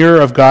it's a mirror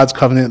of God's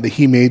covenant that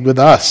he made with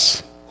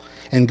us.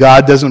 And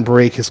God doesn't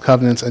break his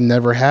covenants and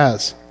never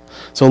has.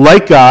 So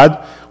like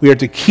God, we are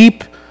to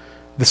keep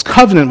this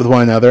covenant with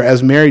one another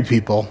as married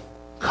people,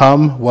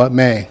 come what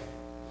may.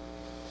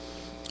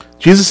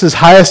 Jesus'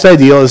 highest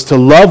ideal is to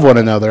love one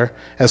another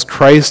as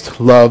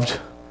Christ loved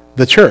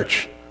the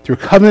church, through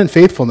covenant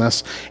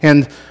faithfulness.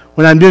 And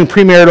when I'm doing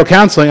premarital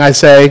counseling, I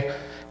say,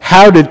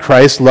 how did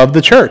Christ love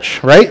the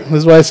church, right? This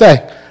is what I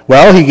say.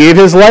 Well, he gave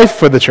his life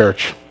for the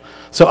church.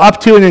 So up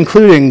to and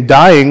including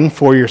dying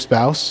for your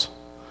spouse,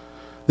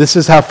 this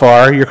is how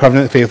far your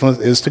covenant faithfulness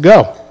is to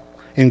go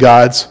in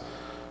God's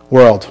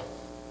world.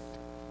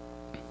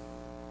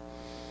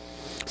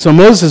 So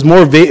Moses'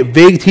 more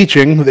vague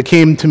teaching that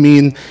came to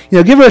mean,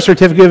 give her a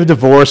certificate of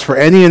divorce for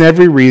any and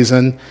every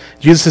reason.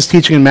 Jesus'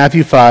 teaching in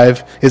Matthew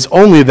 5 is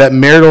only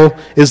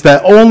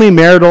that only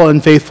marital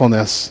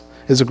unfaithfulness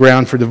is a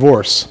ground for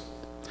divorce.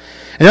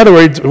 In other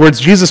words,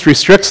 Jesus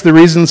restricts the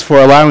reasons for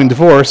allowing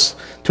divorce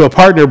to a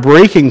partner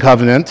breaking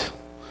covenant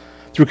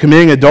through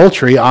committing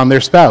adultery on their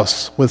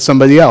spouse with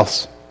somebody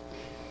else.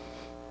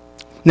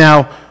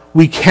 Now,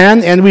 we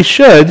can and we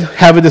should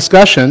have a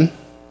discussion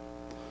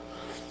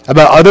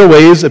about other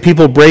ways that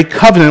people break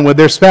covenant with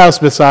their spouse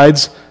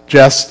besides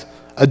just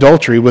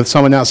adultery with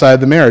someone outside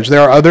the marriage.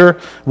 There are other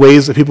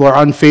ways that people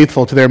are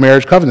unfaithful to their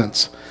marriage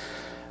covenants.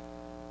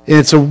 And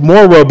it's a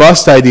more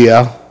robust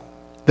idea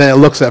than it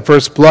looks at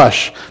first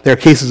blush. There are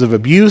cases of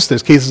abuse,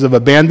 there's cases of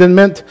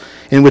abandonment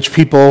in which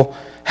people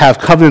have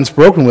covenants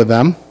broken with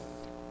them.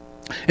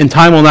 And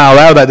time will not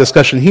allow that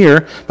discussion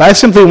here, but I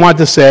simply want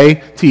to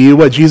say to you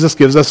what Jesus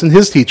gives us in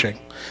his teaching,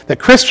 that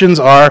Christians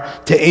are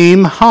to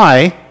aim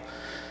high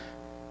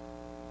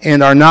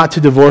and are not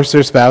to divorce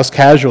their spouse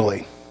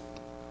casually.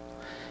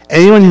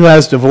 Anyone who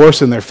has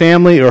divorce in their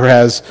family or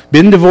has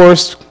been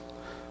divorced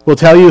will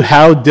tell you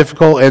how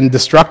difficult and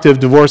destructive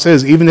divorce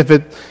is, even if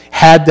it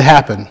had to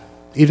happen.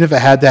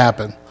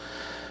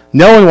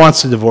 No one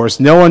wants to divorce.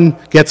 No one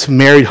gets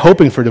married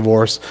hoping for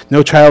divorce.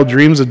 No child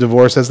dreams of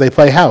divorce as they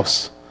play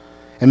house.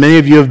 And many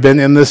of you have been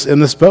in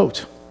this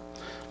boat.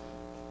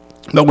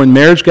 But when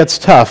marriage gets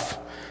tough,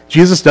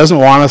 Jesus doesn't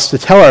want us to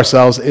tell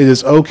ourselves it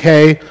is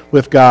okay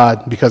with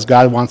God because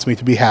God wants me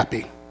to be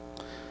happy,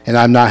 and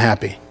I'm not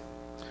happy.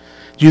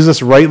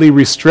 Jesus rightly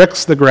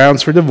restricts the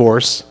grounds for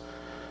divorce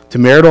to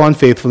marital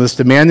unfaithfulness,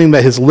 demanding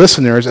that his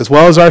listeners, as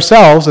well as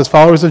ourselves, as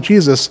followers of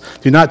Jesus,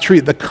 do not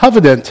treat the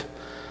covenant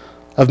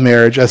of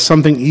marriage as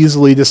something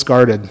easily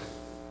discarded.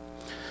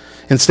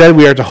 Instead,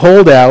 we are to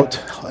hold out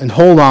and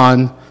hold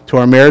on to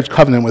our marriage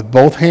covenant with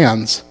both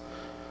hands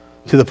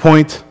to the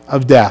point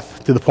of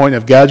death, to the point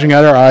of gouging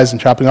out our eyes and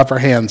chopping off our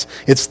hands.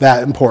 It's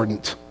that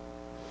important.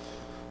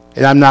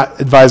 And I'm not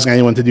advising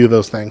anyone to do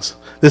those things.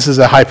 This is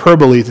a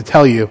hyperbole to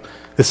tell you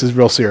this is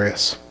real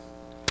serious.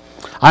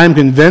 I am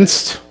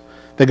convinced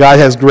that God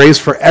has grace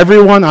for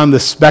everyone on the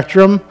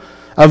spectrum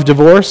of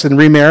divorce and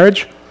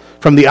remarriage,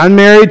 from the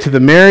unmarried to the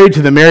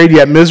married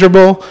yet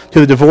miserable,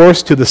 to the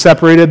divorced, to the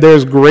separated.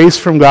 There's grace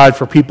from God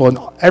for people in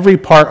every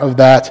part of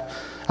that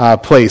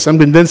place. I'm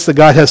convinced that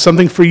God has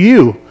something for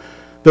you,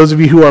 those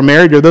of you who are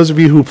married or those of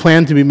you who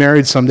plan to be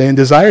married someday and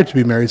desire to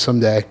be married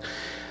someday,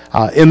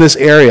 in this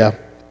area.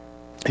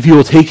 if you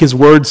will take his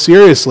word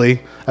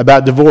seriously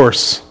about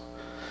divorce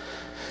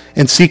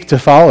and seek to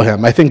follow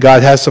him, I think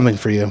God has something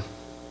for you.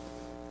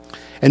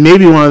 And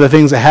maybe one of the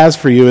things it has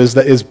for you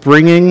is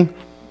bringing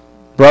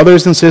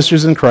brothers and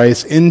sisters in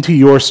Christ into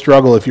your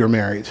struggle if you're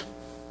married.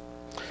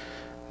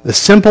 The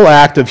simple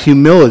act of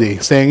humility,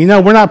 saying,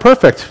 we're not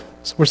perfect.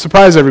 We're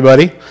surprised,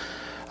 everybody.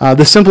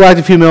 The simple act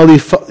of humility,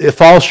 it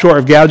falls short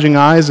of gouging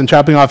eyes and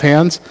chopping off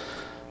hands,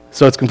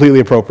 so it's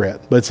completely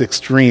appropriate. But it's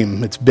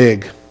extreme. It's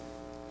big.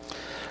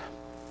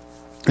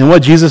 And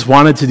what Jesus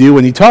wanted to do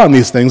when he taught him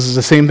these things is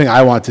the same thing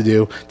I want to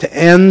do, to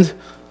end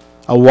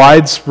a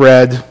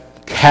widespread,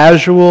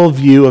 casual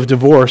view of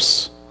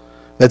divorce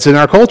that's in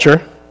our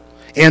culture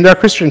and our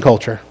Christian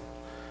culture.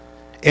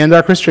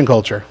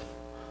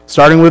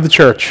 Starting with the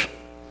church.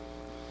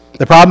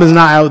 The problem is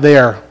not out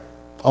there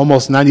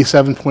almost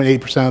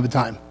 97.8% of the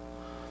time.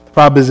 The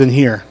problem is in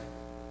here.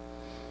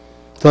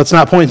 So let's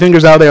not point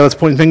fingers out there, let's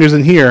point fingers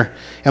in here,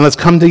 and let's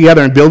come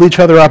together and build each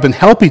other up and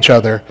help each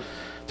other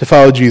to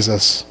follow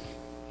Jesus.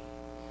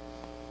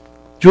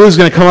 Julie's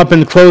going to come up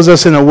and close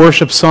us in a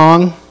worship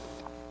song.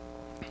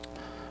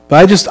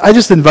 But I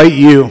just invite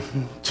you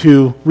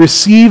to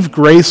receive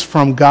grace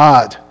from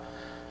God.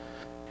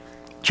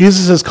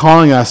 Jesus is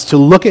calling us to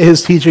look at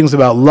his teachings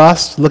about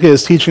lust, look at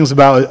his teachings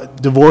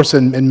about divorce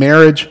and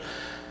marriage,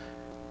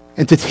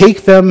 and to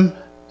take them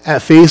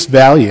at face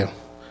value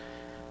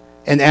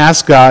and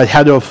ask God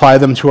how to apply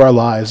them to our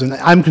lives. And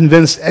I'm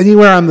convinced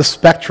anywhere on the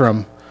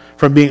spectrum,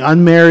 from being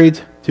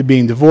unmarried to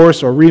being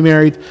divorced or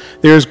remarried,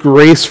 there's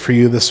grace for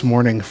you this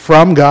morning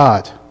from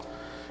God.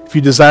 If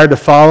you desire to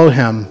follow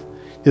him,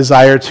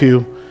 desire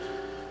to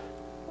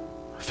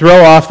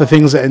throw off the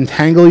things that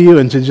entangle you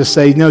and to just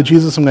say, no,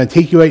 Jesus, I'm going to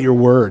take you at your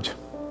word.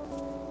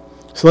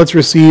 So let's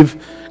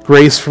receive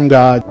grace from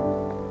God.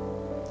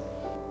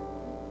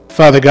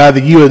 Father God,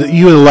 that you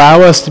would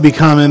allow us to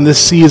become in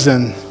this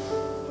season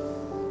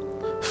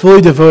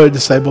fully devoted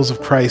disciples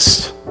of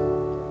Christ,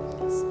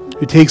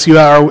 who takes you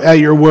at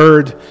your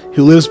word,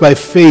 who lives by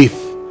faith,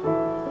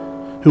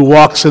 who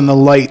walks in the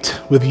light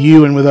with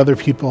you and with other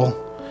people,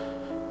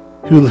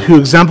 who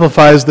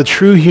exemplifies the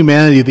true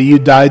humanity that you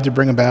died to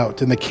bring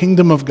about in the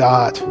kingdom of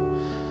God.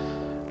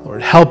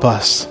 Lord, help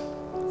us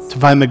to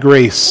find the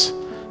grace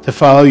to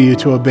follow you,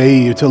 to obey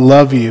you, to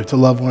love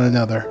one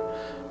another.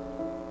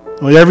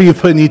 Whatever you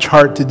put in each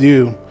heart to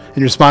do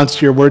in response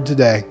to your word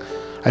today,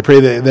 I pray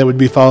that that would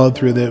be followed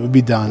through, that it would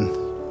be done.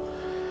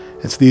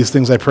 It's these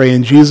things I pray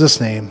in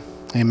Jesus' name.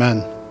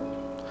 Amen.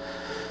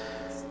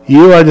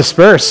 You are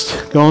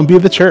dispersed. Go and be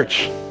the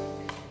church.